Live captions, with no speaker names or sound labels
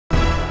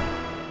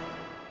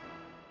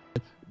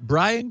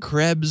Brian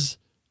Krebs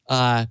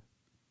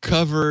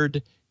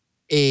covered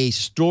a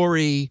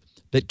story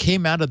that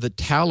came out of the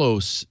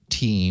Talos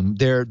team.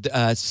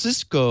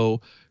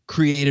 Cisco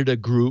created a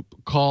group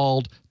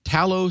called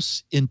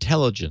Talos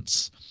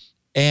Intelligence.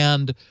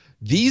 And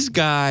these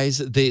guys,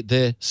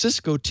 the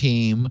Cisco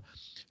team,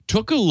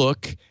 took a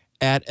look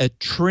at a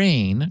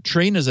Train.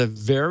 Train is a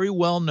very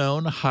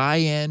well-known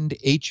high-end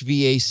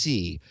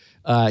HVAC,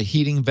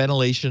 heating,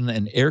 ventilation,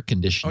 and air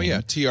conditioning. Oh,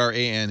 yeah,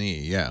 TRANE,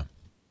 yeah.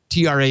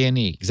 TRANE,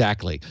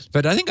 exactly.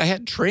 But I think I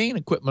had Train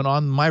equipment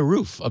on my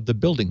roof of the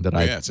building that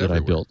I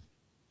built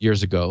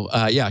years ago.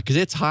 Yeah, because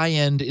it's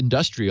high-end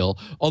industrial,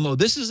 although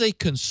this is a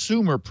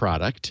consumer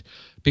product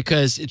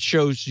because it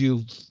shows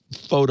you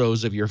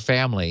photos of your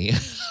family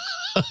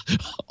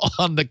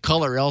on the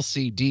color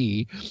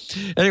LCD.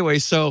 Anyway,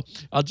 so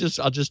I'll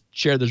just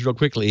share this real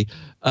quickly.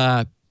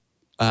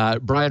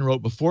 Brian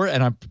wrote before,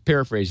 and I'm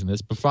paraphrasing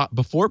this,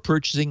 before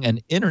purchasing an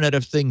Internet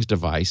of Things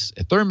device,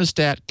 a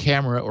thermostat,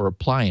 camera, or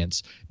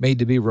appliance made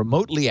to be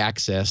remotely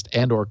accessed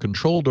and or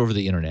controlled over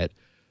the Internet,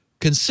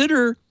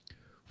 consider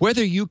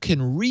whether you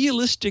can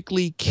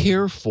realistically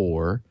care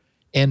for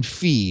and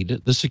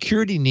feed the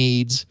security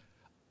needs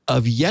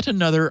of yet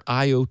another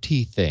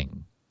IoT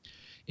thing.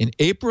 In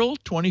April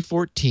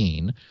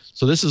 2014,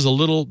 so this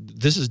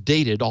is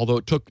dated, although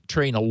it took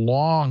Train a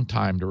long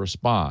time to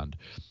respond,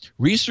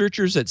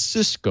 researchers at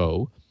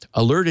Cisco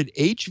alerted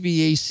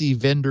HVAC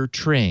vendor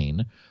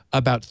Train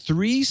about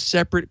 3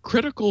 separate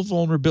critical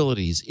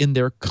vulnerabilities in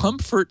their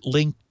Comfort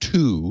Link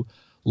 2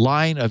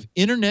 line of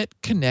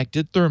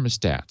internet-connected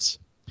thermostats.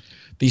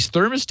 These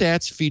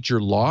thermostats feature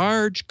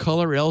large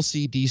color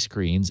LCD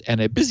screens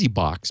and a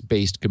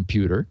BusyBox-based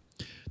computer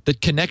that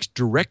connects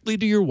directly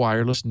to your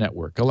wireless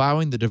network,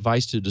 allowing the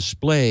device to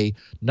display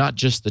not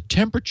just the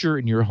temperature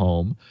in your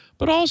home,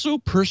 but also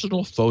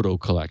personal photo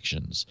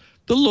collections,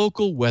 the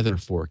local weather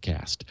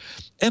forecast,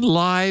 and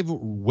live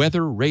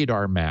weather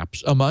radar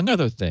maps, among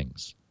other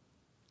things.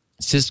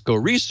 Cisco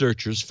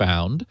researchers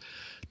found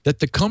that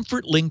the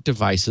Comfort Link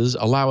devices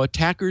allow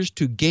attackers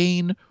to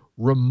gain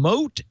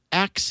remote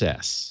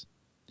access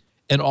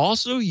and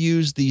also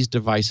use these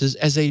devices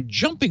as a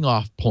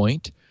jumping-off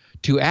point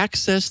to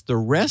access the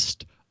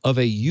rest of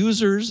a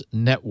user's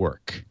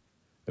network.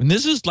 And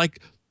this is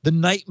like the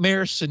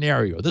nightmare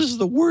scenario. This is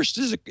the worst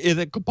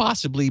it could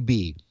possibly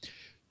be.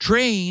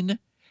 Train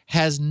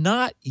has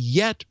not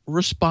yet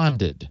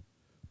responded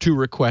to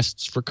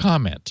requests for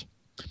comment.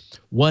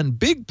 One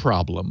big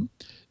problem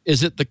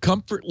is that the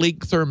Comfort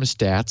Link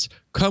thermostats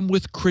come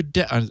with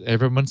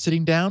everyone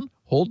sitting down,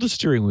 hold the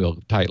steering wheel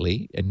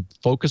tightly and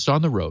focus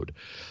on the road.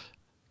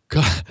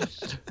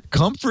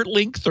 Comfort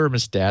Link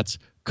thermostats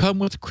come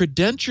with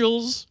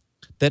credentials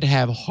that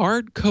have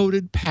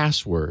hard-coded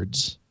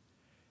passwords,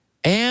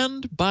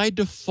 and by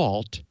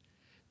default,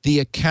 the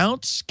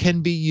accounts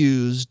can be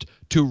used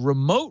to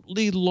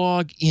remotely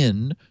log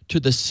in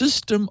to the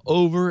system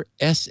over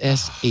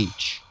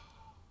SSH.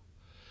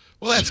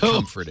 Well, that's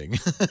comforting.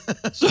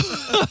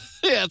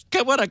 Yeah,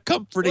 what a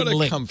comforting link.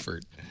 What a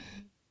comfort.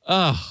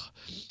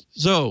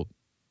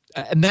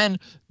 And then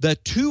the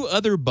 2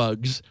 other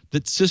bugs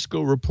that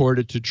Cisco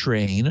reported to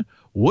Train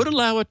would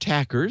allow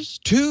attackers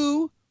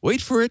to,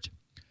 wait for it,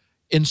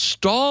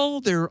 install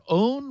their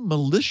own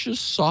malicious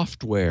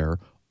software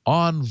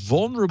on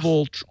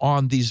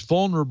these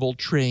vulnerable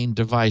Train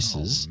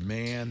devices. Oh,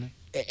 man.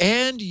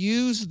 And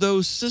use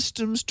those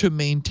systems to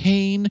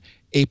maintain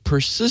a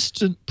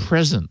persistent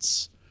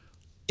presence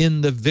in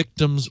the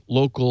victim's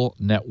local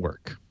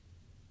network.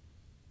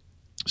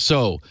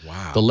 So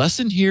The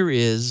lesson here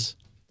is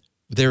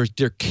there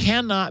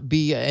cannot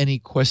be any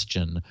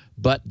question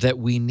but that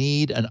we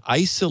need an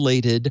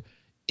isolated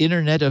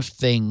Internet of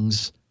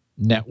Things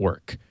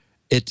network.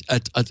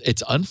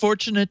 It's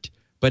unfortunate,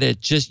 but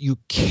you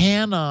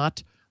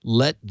cannot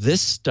let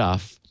this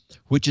stuff,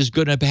 which is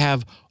going to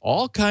have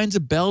all kinds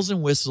of bells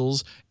and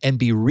whistles and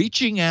be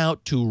reaching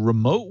out to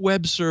remote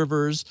web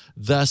servers,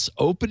 thus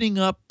opening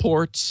up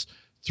ports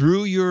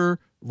through your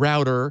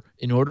router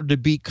in order to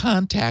be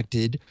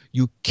contacted.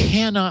 You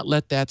cannot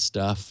let that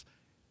stuff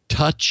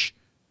touch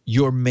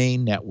your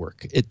main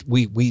network.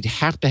 We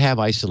have to have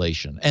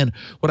isolation. And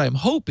what I'm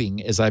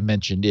hoping, as I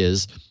mentioned,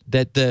 is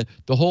that the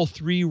whole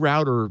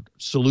 3-router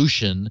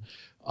solution,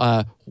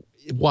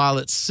 while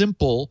it's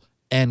simple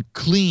and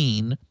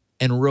clean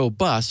and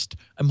robust,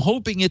 I'm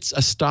hoping it's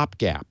a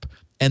stopgap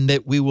and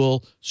that we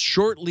will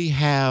shortly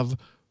have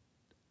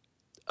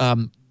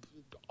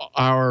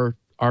our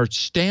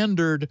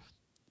standard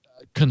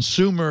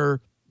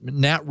consumer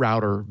NAT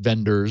router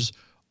vendors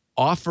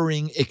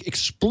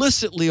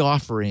explicitly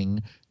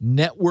offering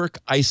network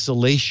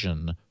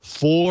isolation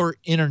for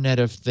Internet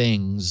of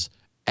Things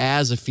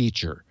as a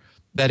feature.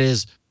 That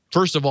is,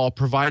 first of all,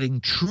 providing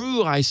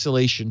true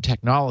isolation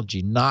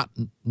technology, not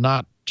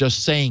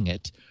just saying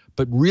it,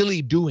 but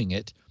really doing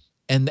it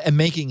and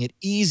making it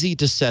easy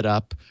to set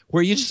up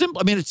where you just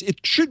it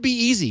should be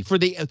easy for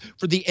the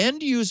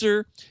end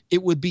user.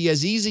 It would be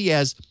as easy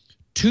as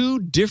 2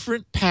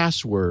 different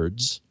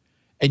passwords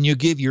and you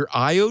give your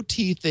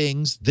IoT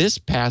things this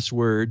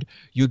password,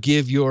 you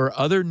give your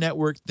other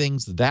network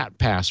things that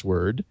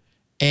password,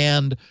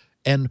 and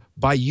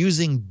by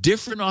using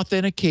different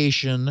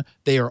authentication,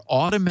 they are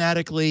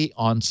automatically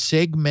on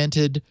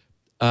segmented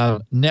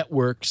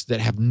networks that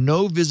have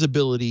no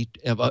visibility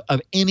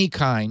of any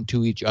kind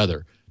to each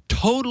other.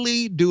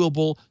 Totally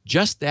doable,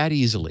 just that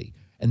easily.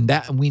 And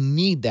that we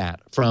need that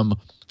from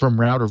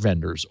router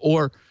vendors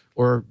or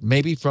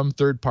maybe from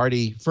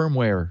third-party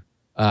firmware,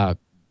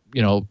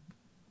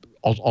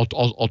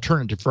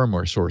 alternative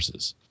firmware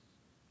sources.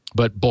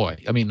 But boy,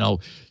 I mean, no.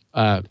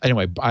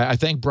 Anyway, I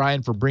thank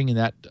Brian for bringing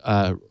that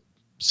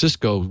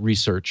Cisco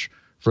research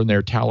from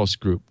their Talos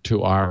group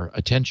to our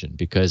attention,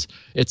 because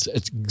it's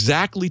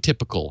exactly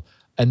typical,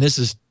 and this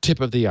is tip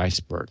of the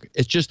iceberg.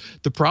 It's just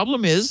the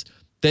problem is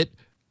that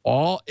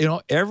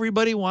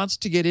everybody wants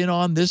to get in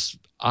on this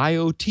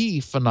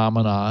IoT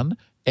phenomenon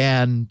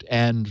and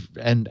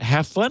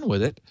have fun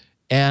with it,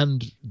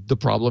 and the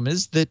problem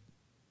is that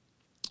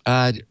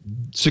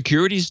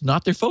security is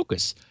not their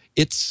focus.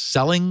 It's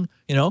selling,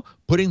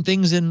 putting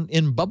things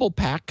in bubble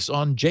packs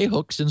on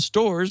J-hooks in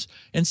stores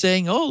and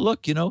saying, oh,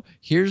 look,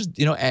 here's,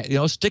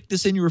 stick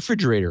this in your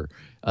refrigerator,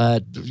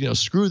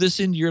 screw this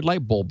into your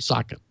light bulb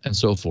socket and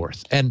so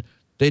forth. And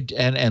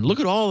look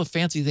at all the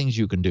fancy things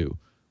you can do.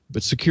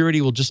 But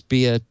security will just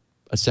be a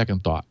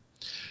second thought.